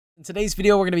In today's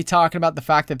video, we're going to be talking about the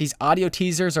fact that these audio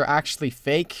teasers are actually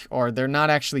fake, or they're not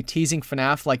actually teasing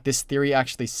FNAF like this theory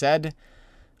actually said.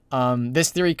 This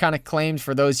theory kind of claimed,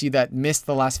 for those of you that missed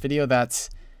the last video, that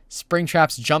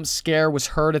Springtrap's jump scare was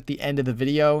heard at the end of the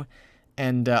video,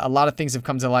 and a lot of things have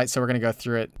come to light, so we're going to go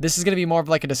through it. This is going to be more of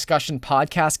like a discussion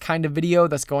podcast kind of video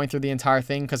that's going through the entire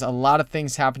thing, because a lot of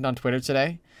things happened on Twitter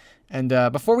today. And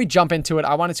before we jump into it,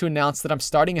 I wanted to announce that I'm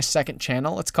starting a second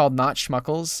channel. It's called Not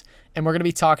Schmuckles, and we're going to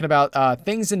be talking about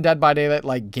things in Dead by Daylight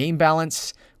like game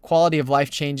balance, quality of life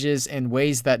changes, and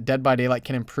ways that Dead by Daylight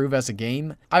can improve as a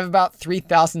game. I have about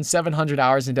 3,700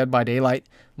 hours in Dead by Daylight.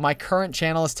 My current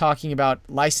channel is talking about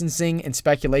licensing and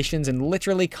speculations and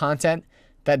literally content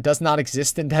that does not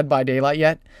exist in Dead by Daylight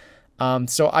yet.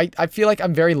 So I feel like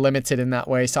I'm very limited in that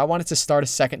way. So I wanted to start a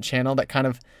second channel that kind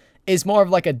of is more of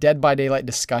like a Dead by Daylight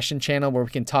discussion channel where we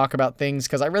can talk about things,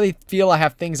 because I really feel I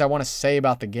have things I want to say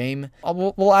about the game.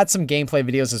 We'll add some gameplay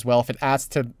videos as well if it adds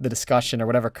to the discussion or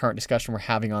whatever current discussion we're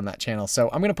having on that channel.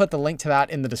 So I'm going to put the link to that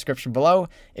in the description below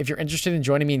if you're interested in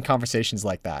joining me in conversations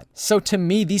like that. So to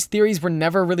me, these theories were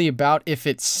never really about if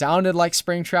it sounded like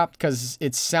Springtrap, because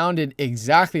it sounded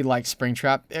exactly like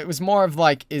Springtrap. It was more of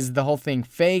like, is the whole thing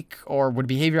fake, or would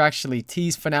behavior actually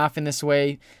tease FNAF in this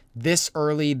way? This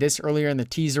earlier in the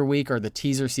teaser week or the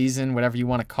teaser season, whatever you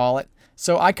want to call it.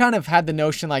 So I kind of had the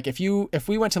notion, like, if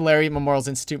we went to Larry Memorial's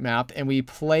Institute map and we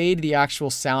played the actual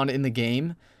sound in the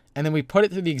game, and then we put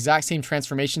it through the exact same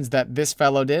transformations that this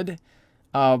fellow did,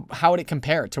 how would it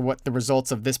compare to what the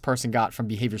results of this person got from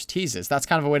behavior's teases? That's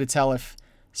kind of a way to tell if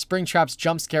Springtrap's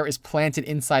jump scare is planted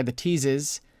inside the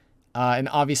teases. And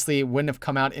obviously it wouldn't have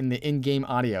come out in the in-game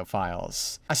audio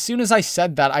files. As soon as I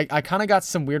said that, I kind of got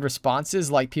some weird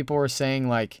responses. Like, people were saying,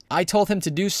 like, I told him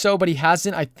to do so, but he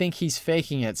hasn't. I think he's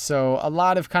faking it. So a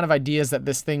lot of kind of ideas that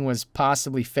this thing was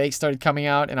possibly fake started coming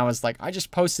out. And I was like, I just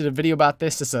posted a video about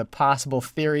this as a possible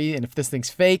theory. And if this thing's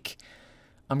fake,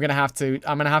 I'm going to have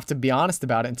to be honest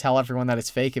about it and tell everyone that it's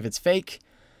fake if it's fake.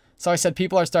 So I said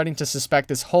people are starting to suspect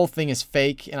this whole thing is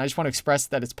fake, and I just want to express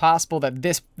that it's possible that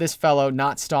this fellow,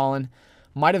 not Stalin,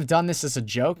 might have done this as a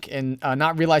joke and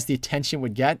not realized the attention it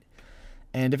would get.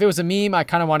 And if it was a meme, I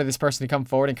kind of wanted this person to come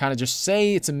forward and kind of just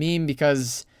say it's a meme,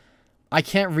 because I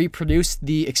can't reproduce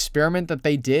the experiment that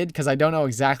they did, because I don't know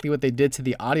exactly what they did to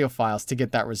the audio files to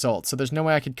get that result. So there's no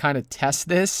way I could kind of test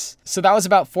this. So that was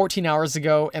about 14 hours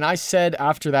ago. And I said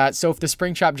after that, so if the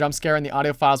Springtrap jump scare in the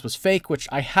audio files was fake, which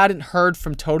I hadn't heard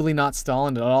from Totally Not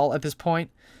Stalin at all at this point,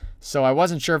 so I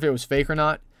wasn't sure if it was fake or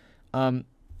not.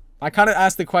 I kind of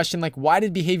asked the question, like, why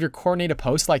did behavior coordinate a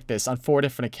post like this on 4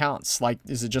 different accounts? Like,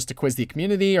 is it just to quiz the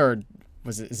community, or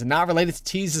is it not related to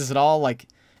teases at all? Like,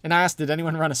 and I asked, did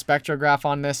anyone run a spectrograph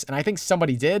on this? And I think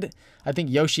somebody did. I think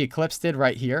Yoshi Eclipse did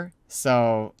right here.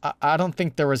 So I don't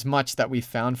think there was much that we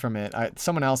found from it.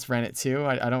 Someone else ran it too.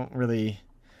 I don't really...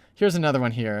 Here's another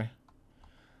one here.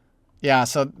 Yeah,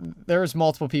 so there's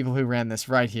multiple people who ran this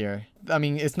right here. I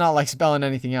mean, it's not like spelling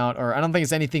anything out, or I don't think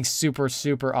it's anything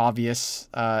super obvious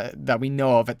that we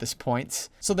know of at this point.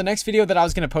 So the next video that I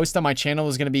was going to post on my channel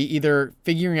was going to be either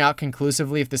figuring out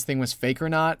conclusively if this thing was fake or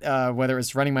not, whether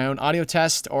it's running my own audio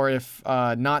test, or if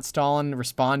Not Stalin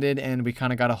responded and we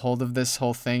kind of got a hold of this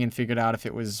whole thing and figured out if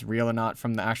it was real or not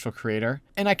from the actual creator.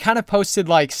 And I kind of posted,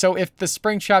 like, so if the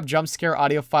Springtrap jump scare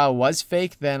audio file was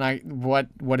fake, then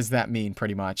what does that mean,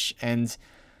 pretty much? And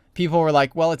people were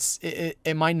like, well,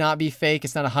 it might not be fake.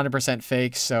 It's not 100%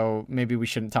 fake, so maybe we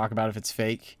shouldn't talk about if it's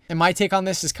fake. And my take on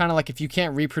this is kind of like, if you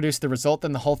can't reproduce the result,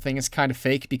 then the whole thing is kind of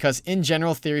fake, because in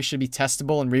general, theory should be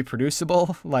testable and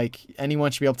reproducible. Like,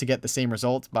 anyone should be able to get the same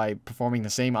result by performing the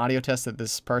same audio test that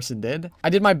this person did. I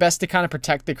did my best to kind of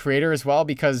protect the creator as well,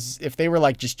 because if they were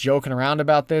like just joking around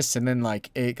about this, and then like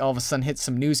it all of a sudden hits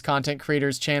some news content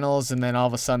creators channels, and then all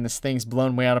of a sudden this thing's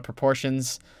blown way out of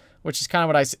proportions, which is kind of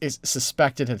what I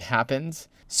suspected had happened.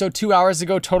 So 2 hours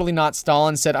ago, Totally Not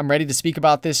Stalin said, I'm ready to speak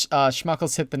about this.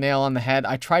 Schmuckles hit the nail on the head.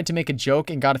 I tried to make a joke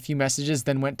and got a few messages,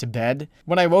 then went to bed.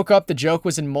 When I woke up, the joke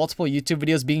was in multiple YouTube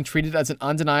videos being treated as an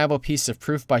undeniable piece of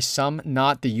proof by some,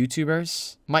 not the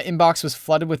YouTubers. My inbox was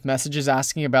flooded with messages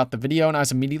asking about the video, and I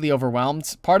was immediately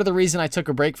overwhelmed. Part of the reason I took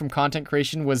a break from content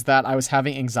creation was that I was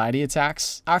having anxiety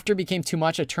attacks. After it became too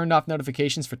much, I turned off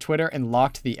notifications for Twitter and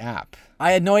locked the app.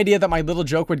 I had no idea that my little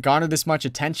joke would garner this much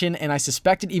attention, and I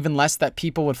suspected even less that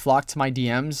people would flock to my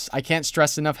DMs. I can't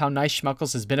stress enough how nice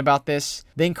Schmuckles has been about this.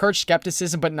 They encourage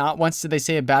skepticism, but not once did they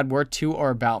say a bad word to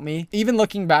or about me. Even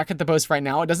looking back at the post right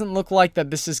now, it doesn't look like that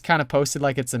this is kind of posted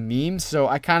like it's a meme, so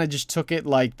I kind of just took it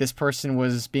like this person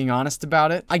was was being honest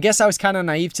about it. I guess I was kind of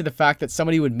naive to the fact that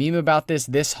somebody would meme about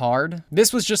this hard.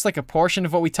 This was just like a portion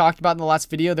of what we talked about in the last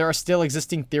video. There are still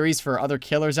existing theories for other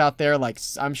killers out there. Like,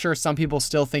 I'm sure some people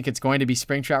still think it's going to be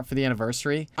Springtrap for the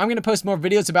anniversary. I'm going to post more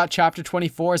videos about chapter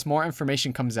 24 as more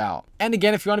information comes out. And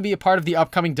again, if you want to be a part of the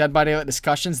upcoming Dead by Daylight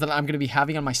discussions that I'm going to be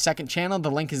having on my second channel, the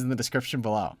link is in the description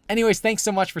below. Anyways, thanks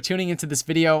so much for tuning into this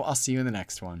video. I'll see you in the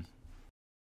next one.